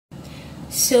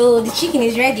So the chicken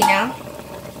is ready now,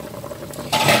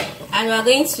 and we're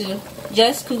going to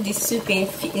just cook the soup in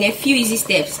a few easy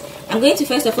steps. I'm going to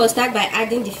first of all start by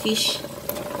adding the fish,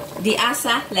 the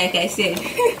asa, like I said.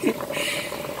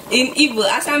 In Igbo,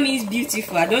 asa means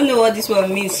beautiful. I don't know what this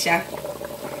one means, sha.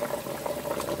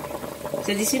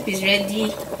 So the soup is ready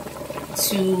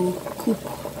to cook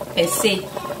per se.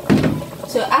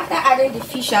 So after adding the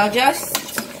fish, I'll just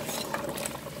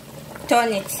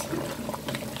turn it.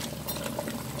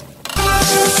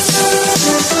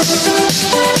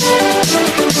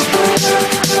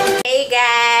 Hey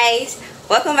guys,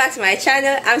 welcome back to my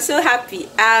channel. I'm so happy.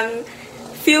 I'm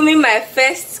filming my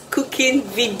first cooking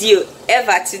video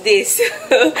ever today. So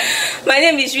my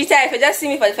name is Rita. If you just see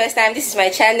me for the first time, this is my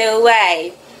channel where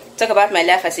I talk about my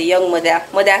life as a young mother,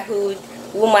 motherhood,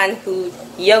 womanhood,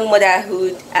 young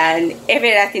motherhood, and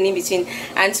every other thing in between.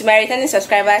 And to my returning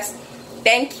subscribers,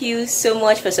 thank you so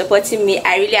much for supporting me.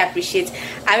 I really appreciate it.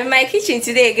 I'm in my kitchen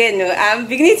today again. No, I'm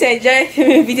beginning to enjoy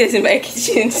filming videos in my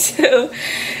kitchen. So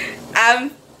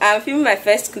I'm filming my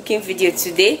first cooking video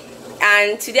today,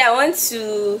 and today I want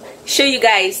to show you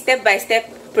guys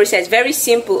step-by-step process, very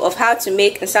simple, of how to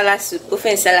make Nsala soup,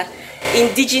 Ofe Nsala,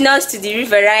 indigenous to the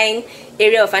riverine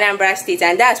area of Anambra state,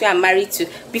 and that's where I'm married to.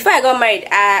 Before I got married,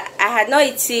 I had not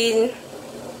eaten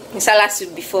Nsala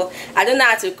soup before. I don't know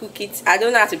how to cook it, I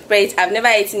don't know how to prepare it, I've never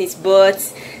eaten it. But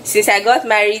since I got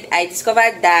married, I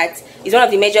discovered that it's one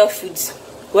of the major foods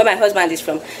where my husband is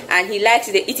from, and he likes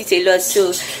to eat it a lot.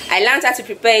 So I learned how to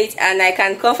prepare it, and I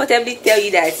can comfortably tell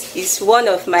you that it's one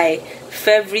of my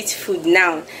favorite food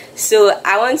now. So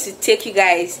I want to take you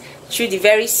guys through the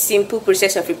very simple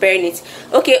process of preparing it.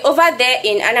 Okay, over there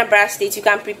in Anambra state, you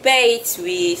can prepare it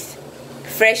with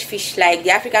fresh fish like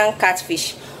the African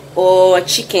catfish or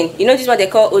chicken. You know this one they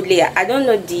call old layer. I don't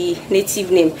know the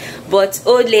native name, but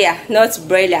old layer, not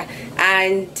broiler.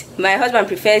 And my husband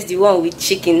prefers the one with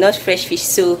chicken, not fresh fish.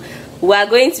 So we are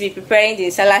going to be preparing the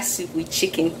Nsala soup with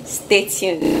chicken. Stay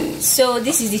tuned. So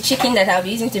this is the chicken that I'll be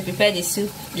using to prepare the soup.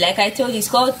 Like I told you, it's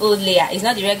called old layer. It's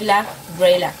not the regular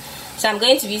broiler. So I'm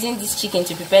going to be using this chicken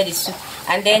to prepare the soup.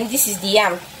 And then this is the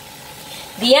yam.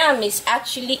 The yam is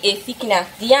actually a thickener.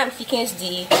 The yam thickens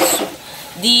the soup.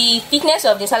 The thickness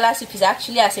of the Nsala soup is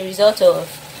actually as a result of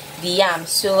the yam.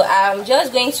 So I'm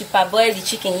just going to parboil the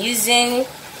chicken using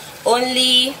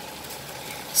only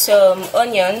some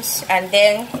onions and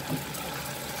then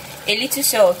a little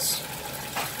salt,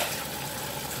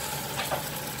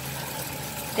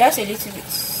 just a little bit.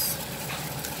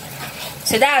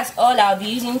 So that's all I'll be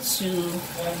using to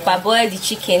parboil the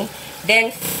chicken.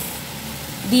 Then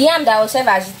the yam that will serve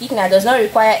as the thickener does not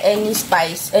require any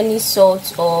spice, any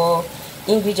salt or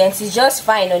ingredients. It's just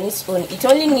fine on its own. It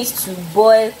only needs to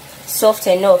boil soft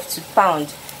enough to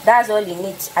pound. That's all it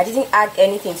needs. I didn't add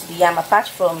anything to the yam apart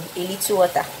from a little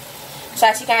water. So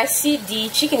as you can see, the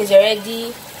chicken is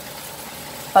already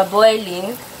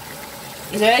parboiling.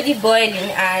 It's already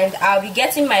boiling, and I'll be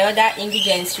getting my other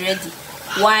ingredients ready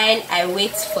while I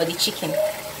wait for the chicken.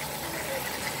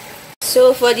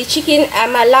 So for the chicken,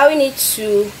 I'm allowing it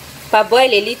to parboil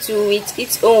a little with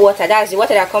its own water. That's the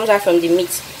water that comes out from the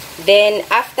meat. Then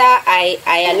after I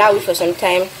allow it for some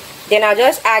time, then I'll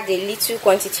just add a little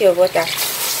quantity of water.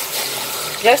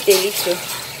 Just a little.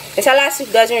 The Nsala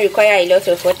soup doesn't require a lot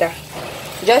of water.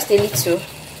 Just a little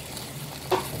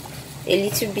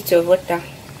bit of water.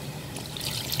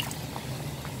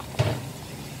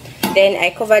 Then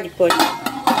I cover the pot.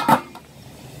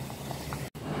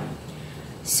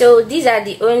 So these are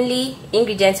the only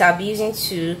ingredients I'll be using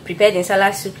to prepare the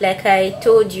Nsala soup. Like I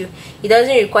told you, it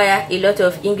doesn't require a lot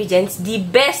of ingredients. The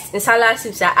best Nsala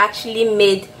soups are actually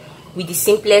made with the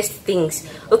simplest things.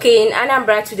 Okay, in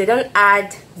Anambra too, they don't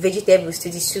add vegetables to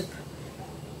the soup.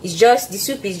 It's just, the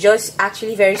soup is just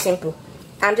actually very simple.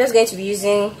 I'm just going to be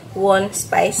using one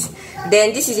spice.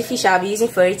 Then this is the fish I'll be using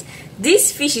for it.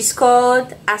 This fish is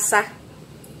called asa.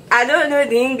 I don't know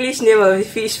the English name of the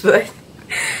fish, but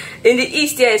in the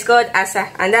east here it's called asa,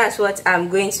 and that's what I'm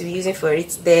going to be using for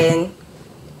it. Then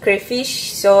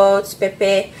crayfish, salt,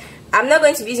 pepper. I'm not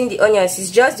going to be using the onions.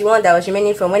 It's just the one that was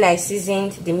remaining from when I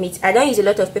seasoned the meat. I don't use a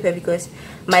lot of pepper because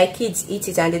my kids eat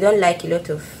it and they don't like a lot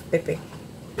of pepper.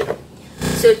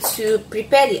 So to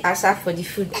prepare the asa for the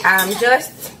food, I'm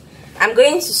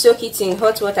going to soak it in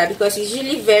hot water because it's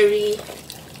usually very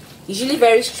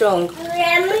strong.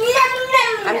 I'm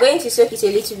going to soak it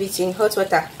a little bit in hot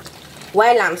water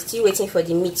while I'm still waiting for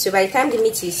the meat. So by the time the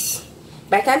meat is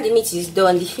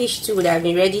done, the fish too would have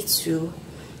been ready to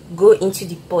go into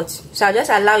the pot. So I'll just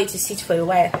allow it to sit for a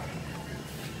while.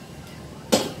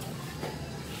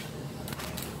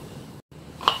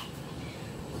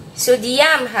 So the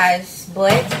yam has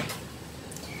boiled.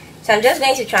 So I'm just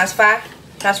going to transfer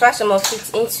some of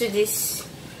it into this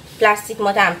plastic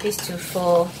mortar and pestle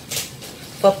for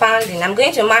pounding. I'm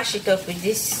going to mash it up with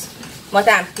this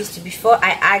mortar and pestle before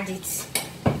I add it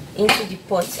into the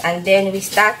pot, and then we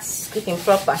start cooking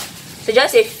proper. So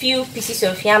just a few pieces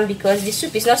of yam, because the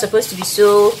soup is not supposed to be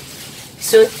so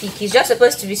thick. It's just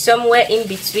supposed to be somewhere in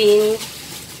between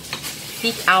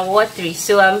thick and watery.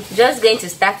 So I'm just going to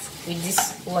start with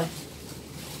this one.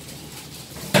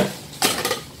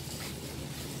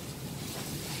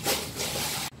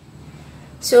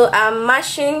 So I'm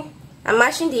mashing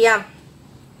the yam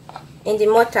in the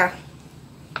mortar.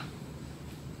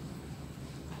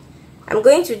 I'm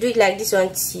going to do it like this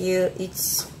until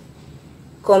it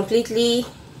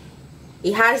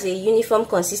has a uniform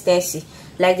consistency,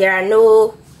 like there are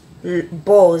no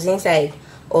balls inside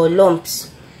or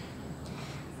lumps.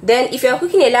 Then if you're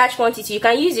cooking a large quantity, you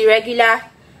can use the regular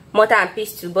mortar and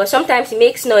pestle, but sometimes it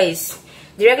makes noise.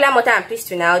 The regular mortar and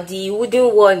pestle now, the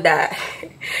wooden one that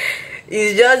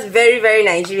is just very, very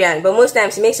Nigerian, but most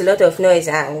times it makes a lot of noise,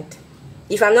 and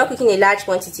if I'm not cooking a large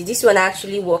quantity, this one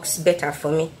actually works better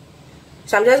for me.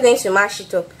 So I'm just going to mash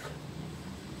it up.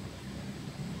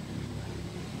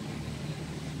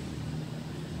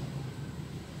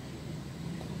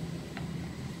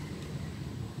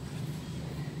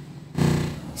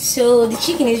 So the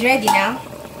chicken is ready now,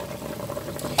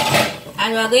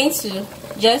 and we're going to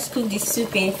just cook the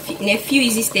soup in a few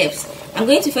easy steps. I'm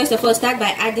going to first of all start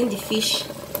by adding the fish,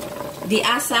 the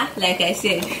asa, like I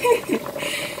said.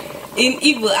 In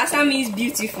Igbo, asa means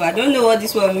beautiful. I don't know what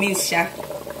this one means, sha.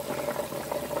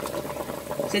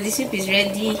 So the soup is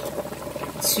ready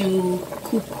to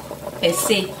cook per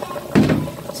se.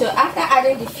 So after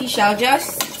adding the fish, I'll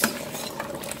just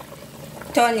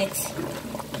turn it.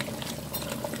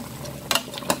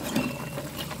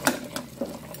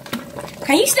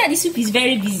 Can you see that the soup is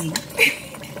very busy?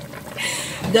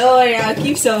 Don't worry, I'll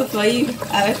keep some for you.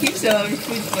 I'll keep some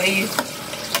food for you.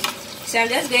 So I'm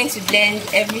just going to blend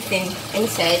everything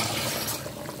inside.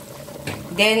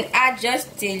 Then add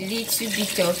just a little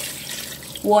bit of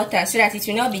water so that it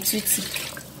will not be too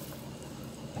thick.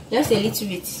 Just a little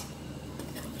bit.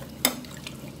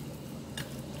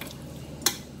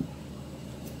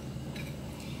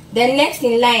 Then next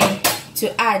in line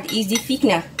to add is the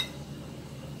thickener.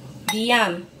 The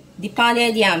yam, the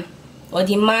pounded yam or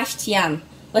the mashed yam,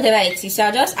 whatever it is. So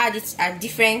I'll just add it at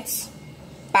different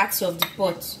parts of the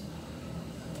pot.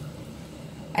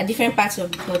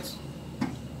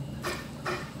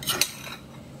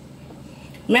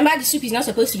 Remember, the soup is not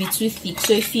supposed to be too thick,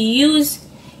 so if you use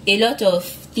a lot of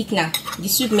thickener, the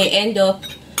soup may end up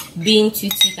being too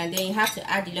thick, and then you have to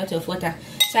add a lot of water.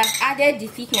 So I've added the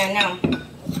thickener now.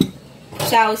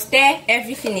 So I'll stir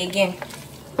everything again.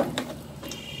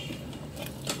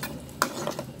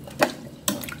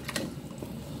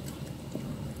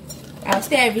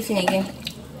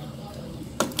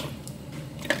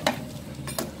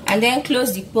 And then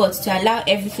close the pot to allow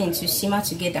everything to simmer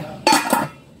together.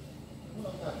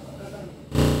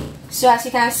 So as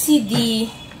you can see,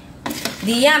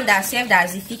 the yam that served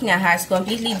as the thickener has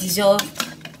completely dissolved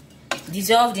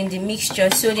in the mixture.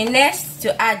 So the next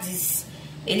to add is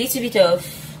a little bit of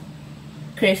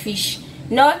crayfish.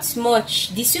 Not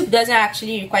much. The soup doesn't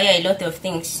actually require a lot of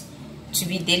things to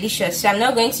be delicious, so I'm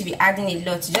not going to be adding a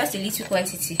lot, just a little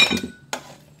quantity.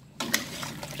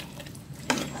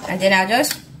 And then I'll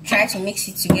just try to mix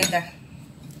it together.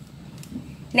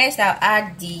 Next, I'll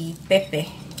add the pepper.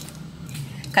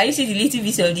 Can you see the little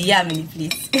bit of the yam in the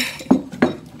plate?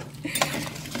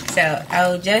 So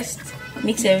I'll just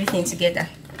mix everything together.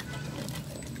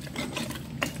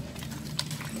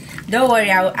 Don't worry,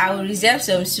 I will reserve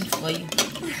some soup for you.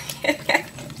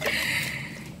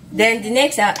 Then the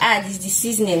next I'll add is the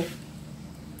seasoning.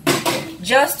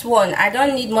 Just one. I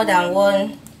don't need more than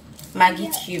one Maggi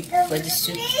cube for the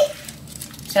soup.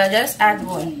 So I'll just add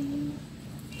one.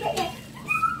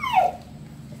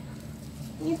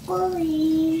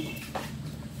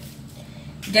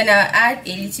 Then I'll add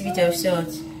a little bit of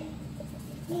salt.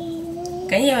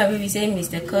 Can you hear my baby saying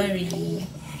Mr. Curry?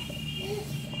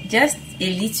 Just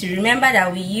a little. Remember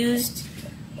that we used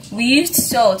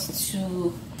salt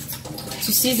to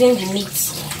season the meat,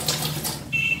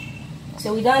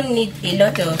 so we don't need a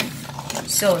lot of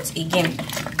salt again.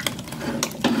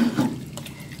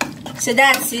 So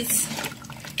that's it.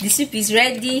 The soup is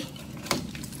ready.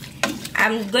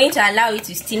 I'm going to allow it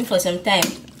to steam for some time.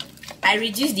 I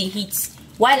reduce the heat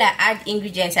while I add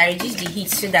ingredients. I reduce the heat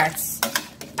so that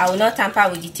I will not tamper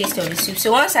with the taste of the soup.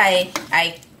 So once I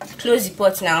close the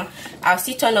pot now, I'll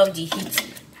still turn off the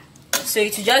heat, so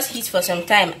it will just heat for some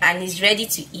time and is ready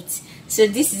to eat. So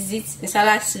this is it,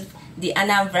 Nsala soup. the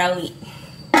Anambra way.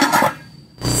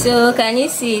 So can you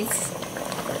see it?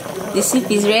 The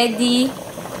soup is ready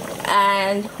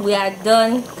and we are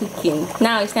done cooking.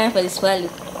 Now it's time for the swallow.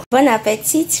 Bon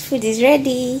appetit, food is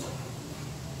ready.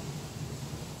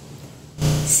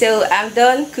 So I'm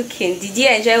done cooking. Did you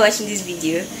enjoy watching this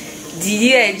video? Did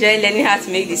you enjoy learning how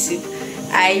to make the soup?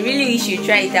 I really wish you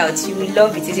try it out. You will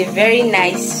love it. It's a very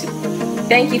nice soup.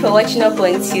 Thank you for watching up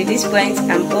until this point.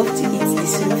 I'm off to eat the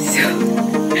soup.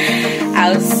 So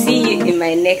I'll see you in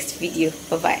my next video.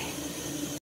 Bye bye.